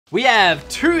We have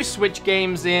 2 Switch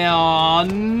games in. Oh,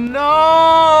 no!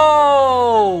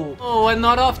 Oh, we're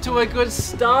not off to a good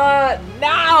start.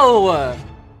 No!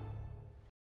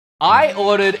 I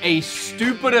ordered a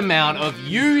stupid amount of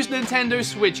used Nintendo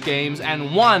Switch games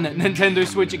and 1 Nintendo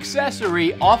Switch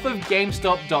accessory off of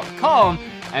Gamestop.com,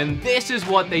 and this is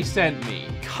what they sent me.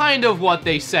 Kind of what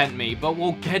they sent me, but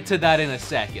we'll get to that in a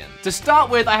second. To start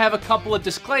with, I have a couple of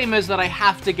disclaimers that I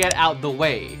have to get out the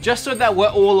way, just so that we're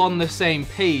all on the same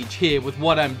page here with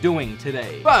what I'm doing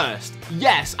today. First,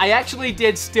 yes, I actually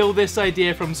did steal this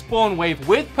idea from Spawnwave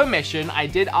with permission. I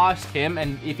did ask him,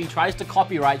 and if he tries to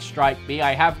copyright strike me,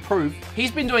 I have proof.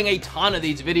 He's been doing a ton of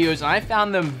these videos, and I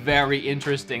found them very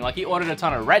interesting. Like, he ordered a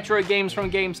ton of retro games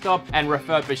from GameStop and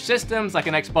refurbished systems like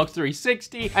an Xbox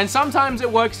 360, and sometimes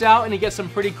it works out and he gets some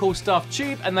pretty cool stuff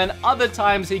cheap, and then other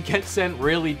times he gets sent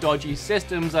really dodgy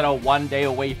systems that are 1 day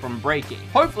away from breaking.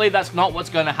 Hopefully that's not what's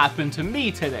going to happen to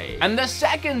me today. And the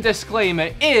second disclaimer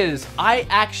is I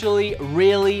actually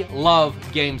really love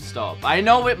GameStop. I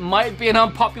know it might be an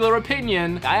unpopular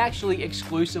opinion. I actually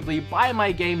exclusively buy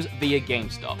my games via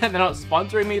GameStop. They're not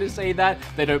sponsoring me to say that.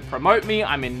 They don't promote me.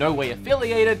 I'm in no way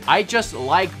affiliated. I just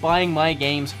like buying my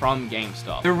games from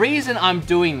GameStop. The reason I'm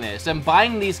doing this and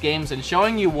buying these games and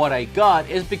showing you what I got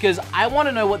is because I want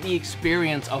to know what the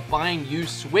experience of buying used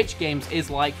Switch games is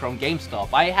like from GameStop.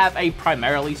 I have a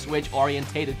primarily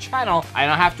Switch-orientated channel,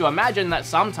 and I have to imagine that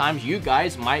sometimes you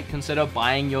guys might consider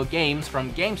buying your games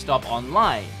from GameStop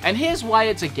online. And here's why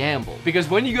it's a gamble. Because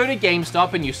when you go to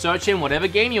GameStop and you search in whatever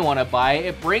game you want to buy,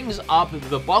 it brings up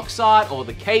the box art or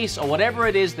the case or whatever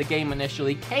it is the game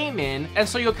initially came in, and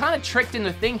so you're kind of tricked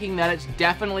into thinking that it's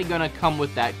definitely going to come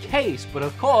with that case. But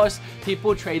of course,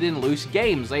 people trade in loose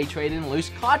games. They trade in loose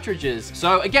cartridges.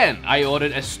 So again, I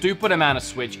ordered a stupid amount of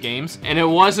Switch games, and it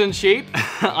wasn't cheap.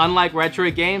 Unlike retro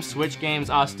games, Switch games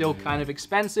are still kind of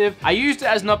expensive. I used it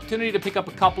as an opportunity to pick up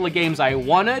a couple of games I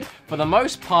wanted. For the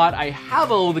most part, I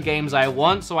have all the games I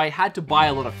want, so I had to buy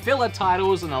a lot of filler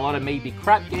titles and a lot of maybe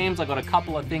crap games. I got a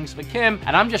couple of things for Kim,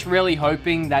 and I'm just really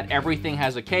hoping that everything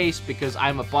has a case because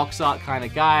I'm a box art kind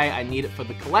of guy. I need it for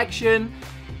the collection.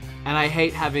 And I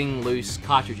hate having loose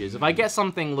cartridges. If I get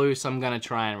something loose, I'm gonna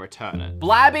try and return it.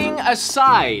 Blabbing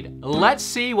aside, let's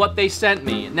see what they sent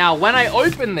me. Now, when I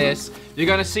open this, you're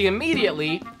gonna see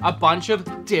immediately a bunch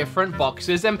of different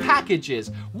boxes and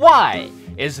packages. Why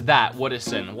is that,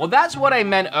 Woodison? Well, that's what I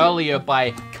meant earlier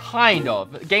by kind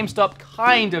of. GameStop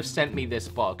kind of sent me this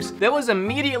box. There was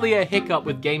immediately a hiccup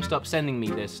with GameStop sending me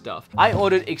this stuff. I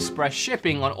ordered express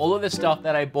shipping on all of the stuff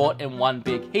that I bought in one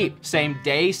big heap. Same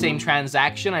day, same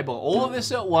transaction. I bought all of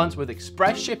this at once with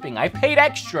express shipping. I paid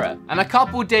extra. And a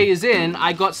couple days in,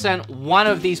 I got sent one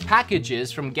of these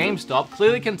packages from GameStop,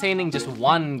 clearly containing just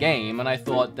one game. And I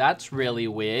thought, that's really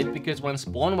weird, because when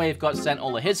Spawnwave got sent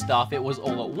all of his stuff, it was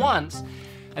all at once.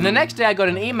 And the next day I got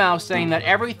an email saying that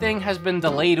everything has been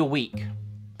delayed a week.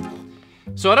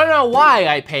 So I don't know why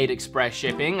I paid express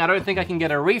shipping. I don't think I can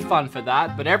get a refund for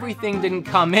that, but everything didn't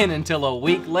come in until a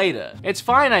week later. It's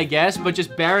fine, I guess, but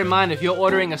just bear in mind if you're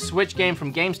ordering a Switch game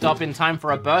from GameStop in time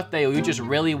for a birthday, or you just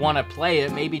really want to play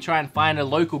it, maybe try and find a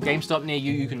local GameStop near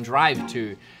you can drive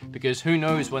to, because who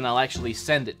knows when they'll actually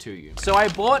send it to you. So I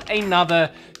bought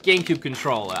another GameCube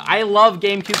controller. I love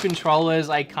GameCube controllers.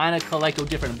 I kind of collect all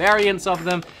different variants of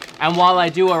them, and while I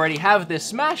do already have this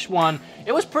Smash one,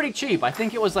 it was pretty cheap. I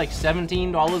think it was like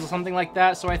 $17 or something like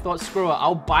that, so I thought, screw it,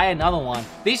 I'll buy another one.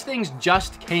 These things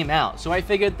just came out, so I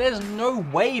figured there's no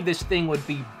way this thing would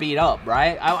be beat up,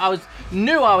 right? I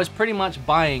knew I was pretty much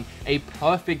buying a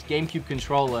perfect GameCube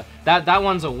controller. That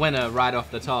one's a winner right off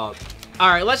the top.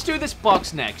 Alright, let's do this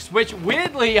box next, which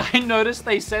weirdly I noticed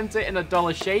they sent it in a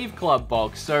Dollar Shave Club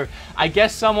box, so I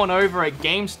guess someone over at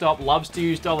GameStop loves to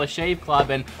use Dollar Shave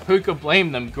Club, and who could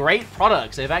blame them? Great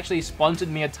products. They've actually sponsored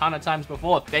me a ton of times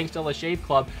before. Thanks Dollar Shave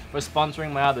Club for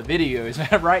sponsoring my other videos.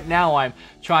 Right now I'm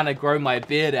trying to grow my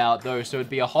beard out though, so it'd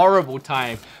be a horrible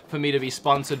time for me to be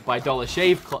sponsored by Dollar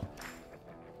Shave Club.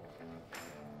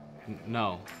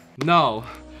 No. No.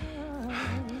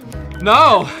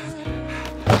 No!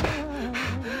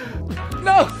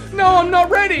 No, I'm not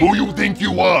ready! Who you think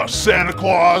you are, Santa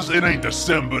Claus? It ain't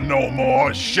December no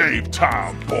more. It's shave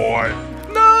time, boy.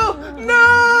 No!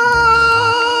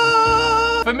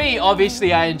 For me,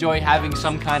 obviously, I enjoy having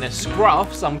some kind of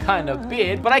scruff, some kind of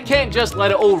beard, but I can't just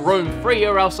let it all roam free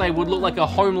or else I would look like a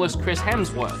homeless Chris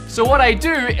Hemsworth. So what I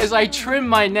do is I trim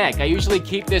my neck. I usually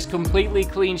keep this completely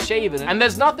clean shaven, and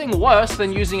there's nothing worse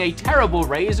than using a terrible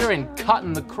razor and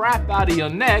cutting the crap out of your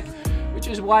neck, which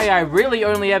is why I really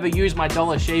only ever use my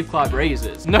Dollar Shave Club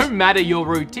razors. No matter your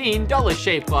routine, Dollar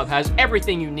Shave Club has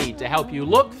everything you need to help you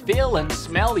look, feel, and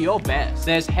smell your best.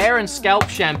 There's hair and scalp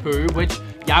shampoo, which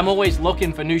yeah, I'm always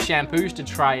looking for new shampoos to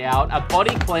try out, a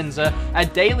body cleanser, a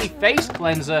daily face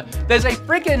cleanser, there's a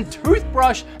freaking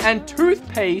toothbrush and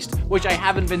toothpaste, which I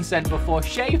haven't been sent before,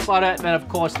 shave butter, and then of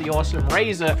course the awesome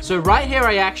razor. So right here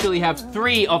I actually have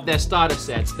 3 of their starter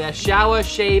sets. Their shower,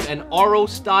 shave, and oral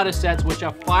starter sets, which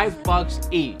are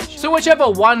 $5 each. So whichever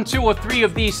 1, 2, or 3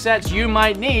 of these sets you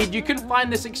might need, you can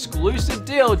find this exclusive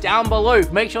deal down below.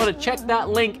 Make sure to check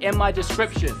that link in my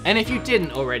description. And if you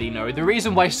didn't already know, the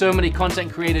reason why so many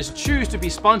content creators choose to be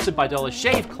sponsored by Dollar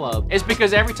Shave Club is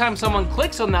because every time someone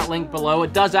clicks on that link below,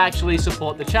 it does actually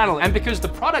support the channel. And because the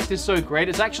product is so great,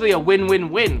 it's actually a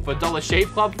win-win-win for Dollar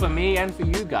Shave Club, for me, and for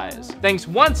you guys. Thanks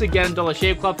once again, Dollar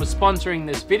Shave Club, for sponsoring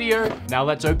this video. Now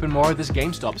let's open more of this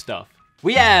GameStop stuff.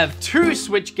 We have 2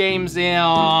 Switch games in.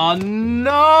 Oh,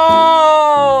 no!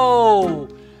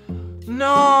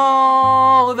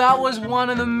 No, that was one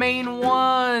of the main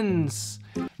ones.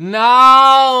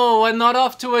 No, we're not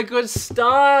off to a good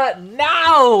start.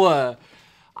 No!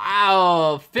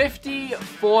 Wow,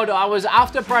 $54.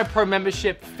 After my Pro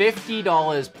membership,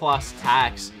 $50 plus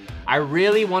tax. I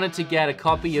really wanted to get a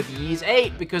copy of Ys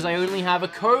 8 because I only have a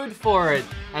code for it.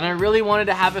 And I really wanted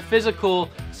to have a physical,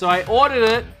 so I ordered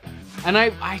it. And I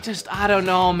don't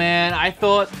know, man. I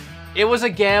thought it was a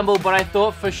gamble, but I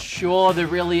thought for sure the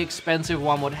really expensive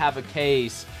one would have a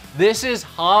case. This is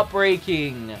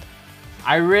heartbreaking.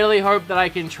 I really hope that I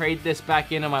can trade this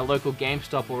back into my local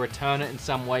GameStop or return it in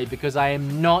some way, because I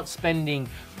am not spending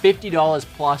 $50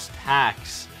 plus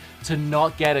tax to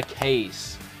not get a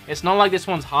case. It's not like this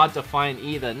one's hard to find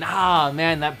either. Nah,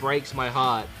 man, that breaks my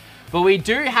heart. But we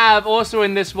do have also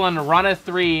in this one Runner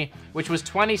 3, which was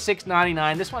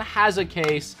 $26.99. This one has a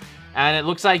case. And it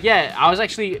looks like, yeah,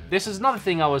 this is another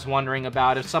thing I was wondering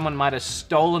about, if someone might have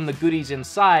stolen the goodies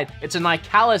inside. It's a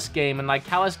Nicalis game, and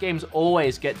Nicalis games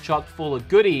always get chock full of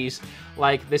goodies.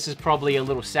 Like, this is probably a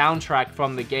little soundtrack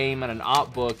from the game and an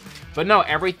art book. But no,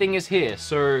 everything is here.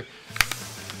 So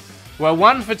we're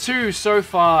 1 for 2 so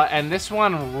far, and this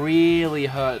one really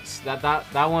hurts.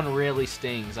 That one really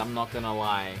stings, I'm not gonna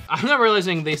lie. I'm not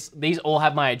realizing these all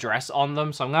have my address on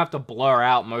them, so I'm gonna have to blur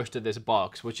out most of this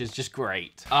box, which is just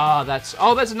great. Oh,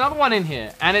 there's another one in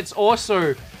here, and it's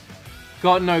also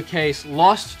got no case.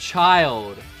 Lost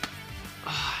Child.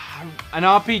 An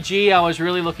RPG I was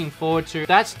really looking forward to.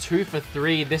 That's 2 for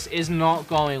 3. This is not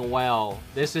going well.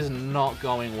 This is not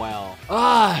going well.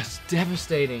 Ah, it's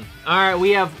devastating. All right,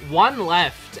 we have 1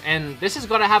 left, and this has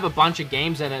got to have a bunch of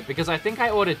games in it because I think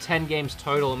I ordered 10 games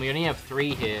total, and we only have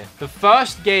 3 here. The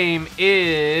first game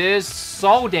is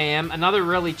Soul Dam, another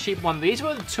really cheap one. These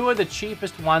were 2 of the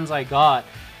cheapest ones I got.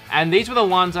 And these were the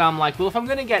ones I'm like, well, if I'm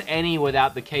gonna get any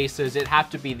without the cases, it'd have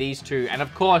to be these 2. And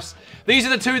of course, these are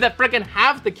the 2 that freaking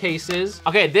have the cases.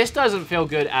 Okay, this doesn't feel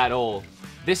good at all.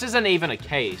 This isn't even a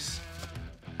case.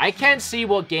 I can't see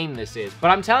what game this is, but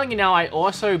I'm telling you now, I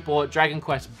also bought Dragon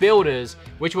Quest Builders,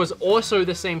 which was also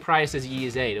the same price as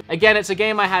Ys 8. Again, it's a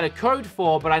game I had a code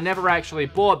for, but I never actually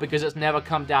bought because it's never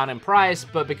come down in price,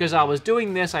 but because I was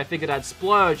doing this, I figured I'd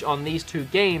splurge on these 2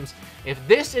 games. If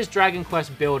this is Dragon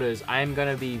Quest Builders, I am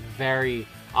gonna be very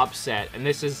upset, and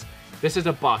this is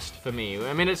a bust for me.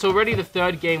 I mean, it's already the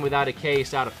 3rd game without a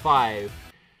case out of 5.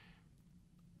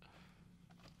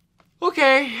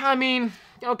 Okay, I mean,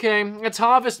 okay, it's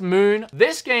Harvest Moon.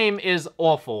 This game is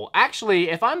awful. Actually,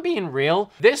 if I'm being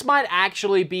real, this might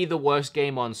actually be the worst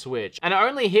game on Switch. And it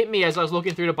only hit me as I was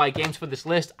looking through to buy games for this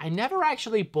list. I never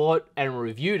actually bought and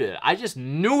reviewed it. I just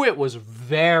knew it was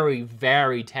very,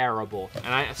 very terrible.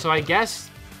 And so I guess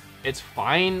it's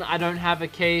fine I don't have a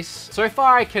case. So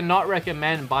far, I cannot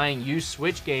recommend buying used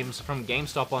Switch games from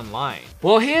GameStop online.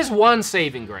 Well, here's one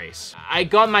saving grace. I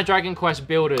got my Dragon Quest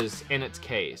Builders in its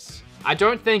case. I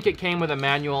don't think it came with a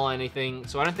manual or anything,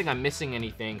 so I don't think I'm missing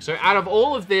anything. So out of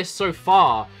all of this so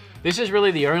far, this is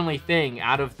really the only thing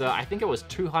out of the, I think it was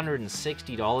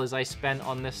 $260 I spent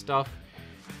on this stuff,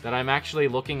 that I'm actually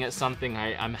looking at something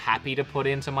I'm happy to put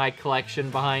into my collection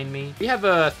behind me. We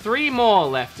have 3 more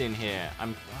left in here.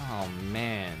 Oh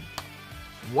man.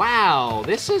 Wow,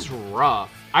 this is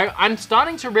rough. I'm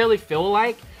starting to really feel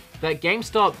like that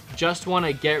GameStop just want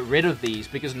to get rid of these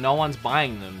because no one's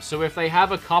buying them. So if they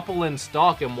have a couple in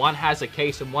stock and one has a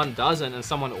case and one doesn't, and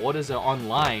someone orders it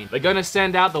online, they're gonna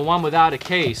send out the one without a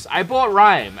case. I bought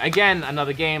Rhyme. Again,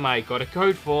 another game I got a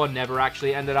code for, never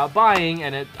actually ended up buying,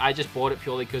 and I just bought it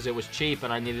purely because it was cheap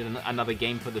and I needed another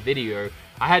game for the video.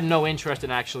 I had no interest in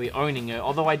actually owning it,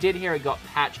 although I did hear it got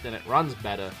patched and it runs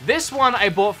better. This one I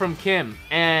bought from Kim,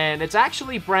 and it's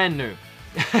actually brand new.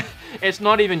 It's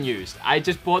not even used. I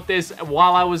just bought this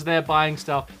while I was there buying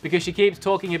stuff because she keeps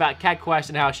talking about Cat Quest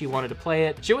and how she wanted to play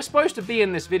it. She was supposed to be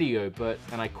in this video, but,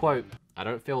 and I quote, I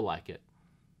don't feel like it.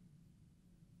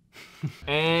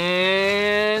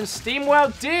 And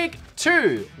SteamWorld Dig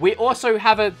 2. We also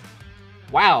have a,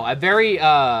 wow, a very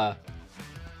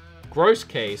gross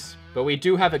case, but we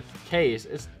do have a case.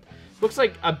 It looks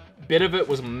like a bit of it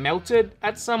was melted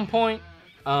at some point.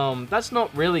 That's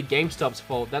not really GameStop's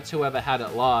fault. That's whoever had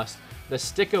it last. The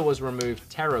sticker was removed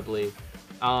terribly.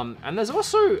 And there's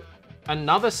also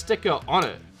another sticker on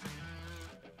it.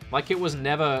 Like it was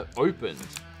never opened,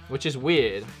 which is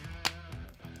weird.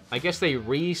 I guess they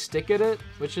re-stickered it,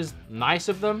 which is nice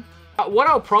of them. What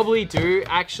I'll probably do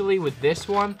actually with this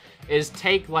one is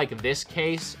take like this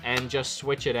case and just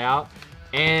switch it out.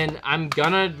 And I'm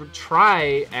gonna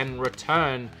try and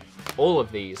return all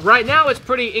of these. Right now, it's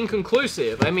pretty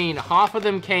inconclusive. I mean, half of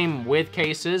them came with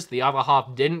cases, the other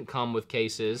half didn't come with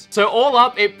cases. So all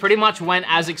up, it pretty much went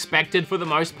as expected for the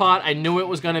most part. I knew it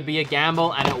was gonna be a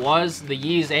gamble, and it was. The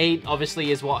Years 8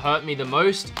 obviously is what hurt me the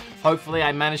most. Hopefully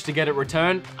I managed to get it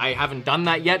returned. I haven't done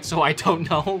that yet, so I don't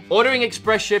know. Ordering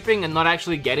express shipping and not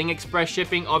actually getting express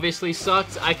shipping obviously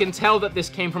sucked. I can tell that this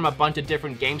came from a bunch of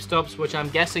different GameStops, which I'm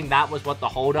guessing that was what the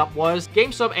holdup was.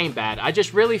 GameStop ain't bad. I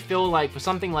just really feel like for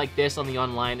something like this on the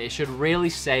online, it should really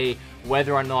say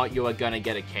whether or not you are gonna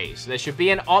get a case. There should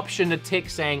be an option to tick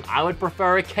saying, I would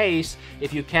prefer a case.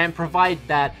 If you can't provide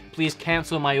that, please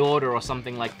cancel my order or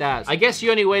something like that. I guess the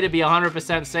only way to be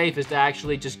 100% safe is to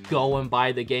actually just go and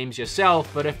buy the games yourself,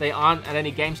 but if they aren't at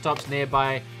any GameStops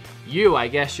nearby you, I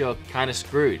guess you're kind of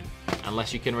screwed.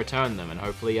 Unless you can return them, and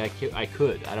hopefully I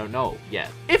could. I don't know yet.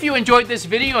 If you enjoyed this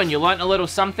video and you learned a little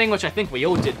something, which I think we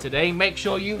all did today, make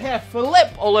sure you hit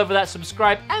flip all over that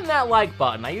subscribe and that like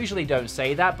button. I usually don't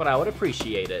say that, but I would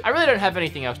appreciate it. I really don't have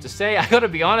anything else to say. I gotta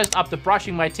be honest, after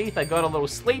brushing my teeth, I got a little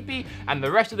sleepy, and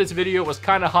the rest of this video was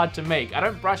kind of hard to make. I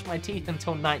don't brush my teeth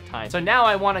until nighttime, so now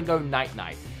I want to go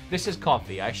night-night. This is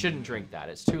coffee. I shouldn't drink that.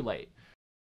 It's too late.